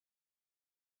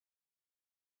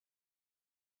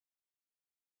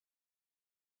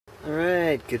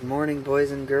Alright, good morning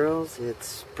boys and girls.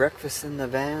 It's breakfast in the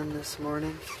van this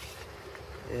morning.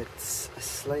 It's a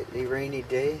slightly rainy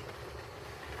day,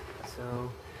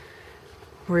 so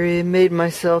we made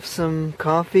myself some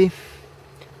coffee.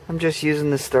 I'm just using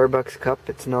the Starbucks cup,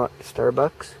 it's not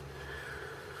Starbucks.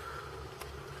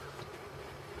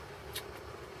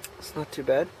 It's not too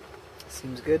bad,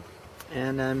 seems good.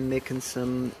 And I'm making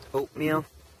some oatmeal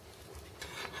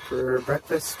for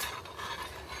breakfast.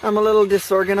 I'm a little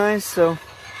disorganized, so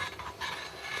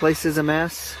place is a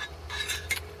mess.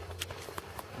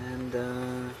 And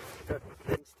got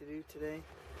things to do today.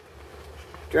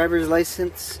 Driver's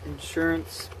license,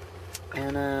 insurance,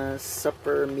 and a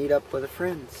supper meetup with a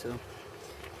friend. So,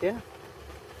 yeah.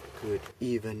 Good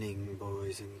evening,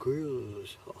 boys and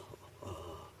girls.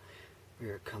 We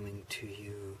are coming to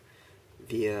you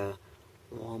via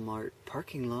Walmart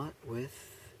parking lot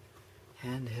with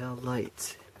handheld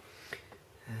lights.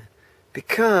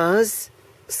 Because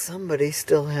somebody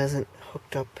still hasn't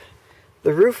hooked up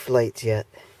the roof lights yet.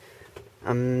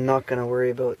 I'm not going to worry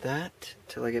about that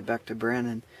till I get back to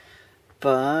Brandon.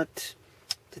 But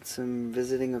did some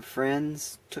visiting of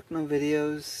friends. Took no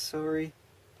videos, sorry.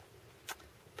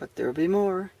 But there'll be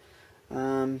more.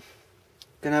 Gonna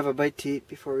have a bite to eat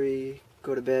before we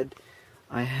go to bed.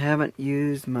 I haven't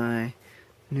used my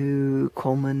new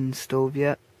Coleman stove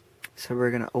yet, so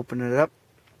we're gonna open it up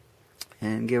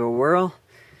and give a whirl.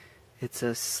 It's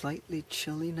a slightly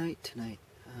chilly night tonight.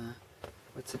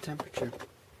 What's the temperature?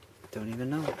 Don't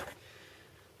even know.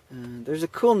 There's a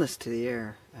coolness to the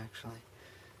air, actually,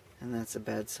 and that's a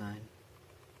bad sign.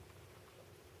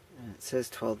 It says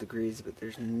 12 degrees, but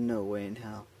there's no way in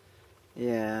hell.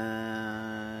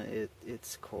 Yeah,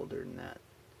 it's colder than that.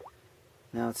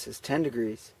 Now it says 10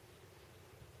 degrees.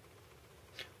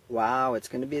 Wow, it's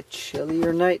going to be a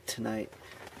chillier night tonight.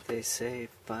 They say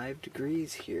 5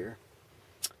 degrees here.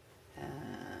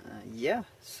 Yeah,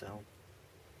 so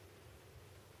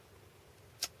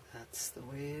that's the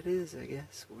way it is, I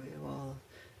guess. Well,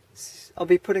 I'll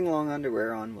be putting long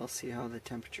underwear on. We'll see how the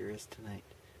temperature is tonight.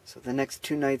 So the next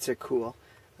 2 nights are cool,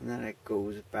 and then it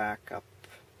goes back up,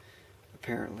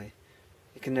 apparently.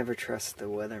 You can never trust the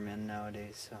weathermen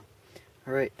nowadays, so.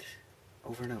 Alright,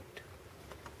 over and out.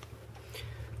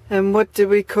 And what did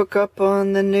we cook up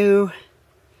on the new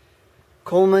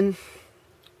Coleman?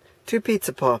 2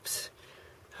 pizza pops.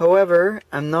 However,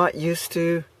 I'm not used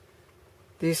to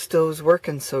these stoves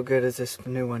working so good as this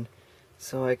new one,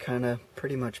 so I kind of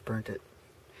pretty much burnt it.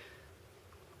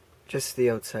 Just the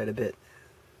outside a bit.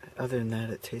 Other than that,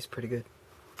 it tastes pretty good.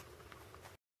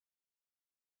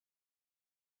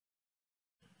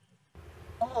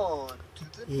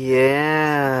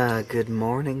 Yeah, good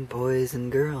morning boys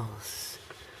and girls.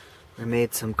 I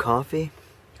made some coffee.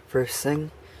 First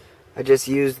thing, I just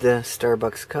used the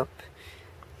Starbucks cup.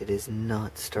 It is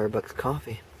not Starbucks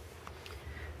coffee.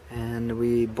 And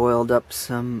we boiled up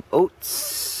some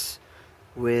oats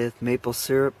with maple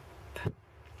syrup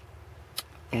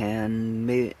and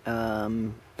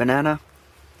banana,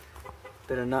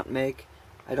 bit of nutmeg.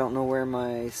 I don't know where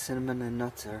my cinnamon and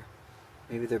nuts are.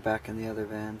 Maybe they're back in the other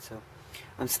van. So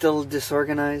I'm still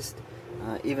disorganized.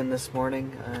 Even this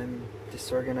morning I'm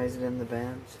disorganized in the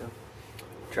van. So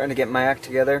trying to get my act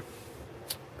together.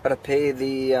 Gotta pay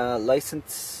the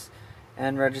license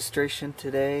and registration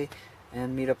today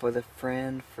and meet up with a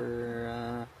friend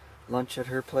for lunch at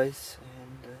her place,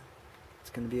 and it's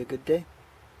gonna be a good day.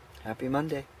 Happy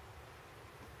Monday.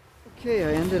 Okay,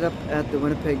 I ended up at the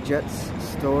Winterpeg Jets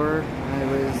store. I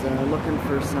was looking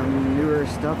for some newer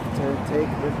stuff to take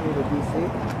with me to BC,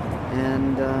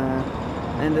 and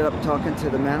I ended up talking to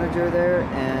the manager there,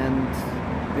 and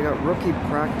they got rookie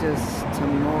practice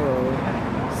tomorrow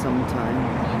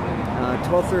sometime.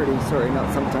 12:30, sorry,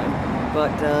 not sometime.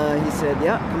 But he said,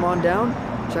 yeah, come on down,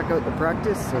 check out the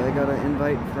practice. So I got an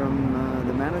invite from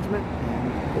the management,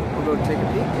 and we'll go take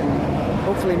a peek and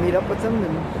hopefully meet up with them,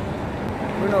 and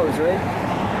who knows,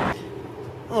 right?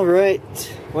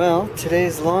 Alright, well,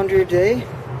 today's laundry day.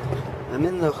 I'm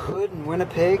in the hood in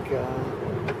Winnipeg,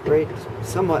 right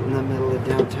somewhat in the middle of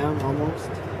downtown almost.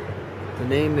 The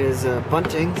name is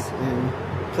Bunting's, and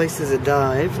the place is a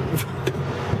dive.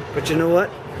 But you know what?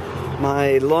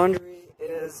 My laundry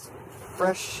is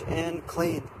fresh and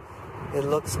clean. It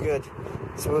looks good.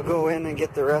 So we'll go in and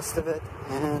get the rest of it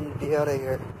and be out of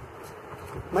here.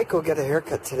 Might go get a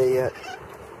haircut today yet.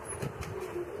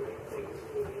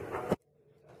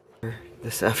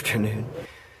 This afternoon.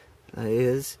 That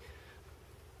is.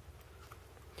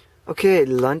 Okay,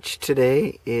 lunch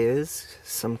today is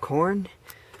some corn.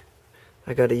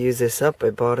 I gotta use this up. I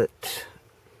bought it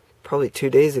probably 2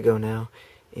 days ago now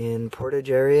in Portage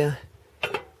area.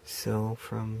 So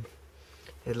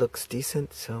it looks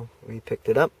decent, so we picked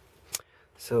it up.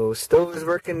 So stove is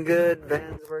working good,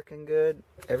 van's working good,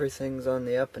 everything's on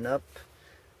the up and up.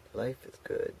 Life is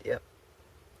good, yep.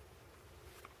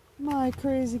 My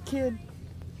crazy kid.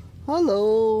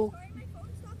 Hello.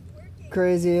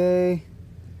 Crazy, eh?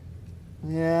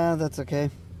 Yeah, that's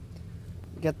okay.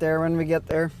 Get there when we get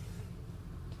there.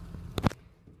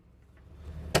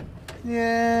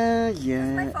 Yeah.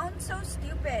 My phone's so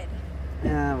stupid.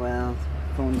 Yeah, well,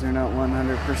 phones are not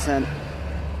 100%.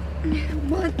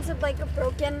 What's like a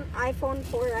broken iPhone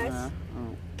 4S?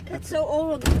 It's so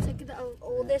old. It's like the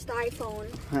oldest iPhone.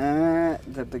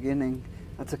 The beginning.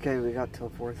 That's okay. We got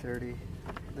till 4:30.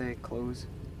 They close.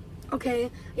 Okay.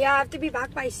 Yeah, I have to be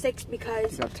back by 6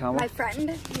 because my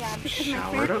friend. Yeah, because my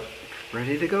friend. Showered up,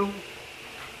 ready to go.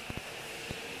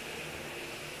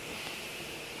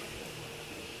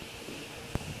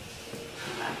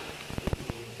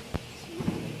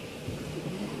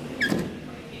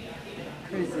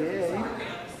 Crazy, eh?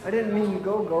 I didn't mean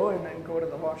go, I meant go to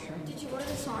the washroom. Did you go to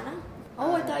the sauna?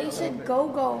 Oh, I thought you said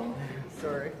go.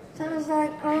 Sorry. So I was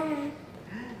like, I meant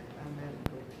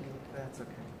go pee. That's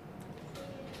okay.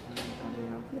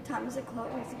 What time is it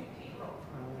closed?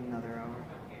 Another hour.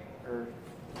 Or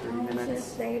 30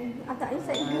 minutes. I thought you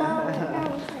said go.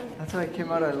 That's why I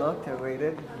came out, I looked, I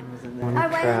waited. It was in there. I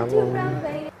went to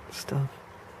run Stuff.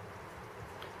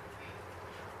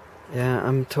 Yeah,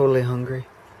 I'm totally hungry.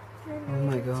 Oh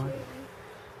my god.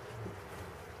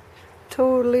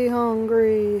 Totally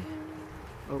hungry.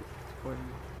 Oh, it's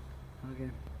boiling. Okay.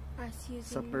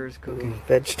 Supper's cooking.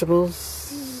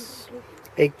 Vegetables,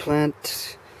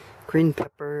 eggplant, green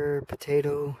pepper,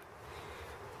 potato.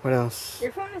 What else?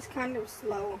 Your phone is kind of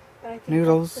slow. But I think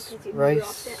Noodles,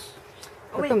 rice.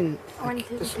 Oh, wait.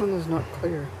 This one is not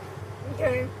clear.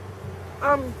 Okay.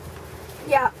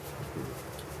 Yeah.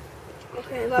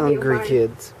 Okay, love you. Hungry Bye.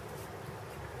 kids.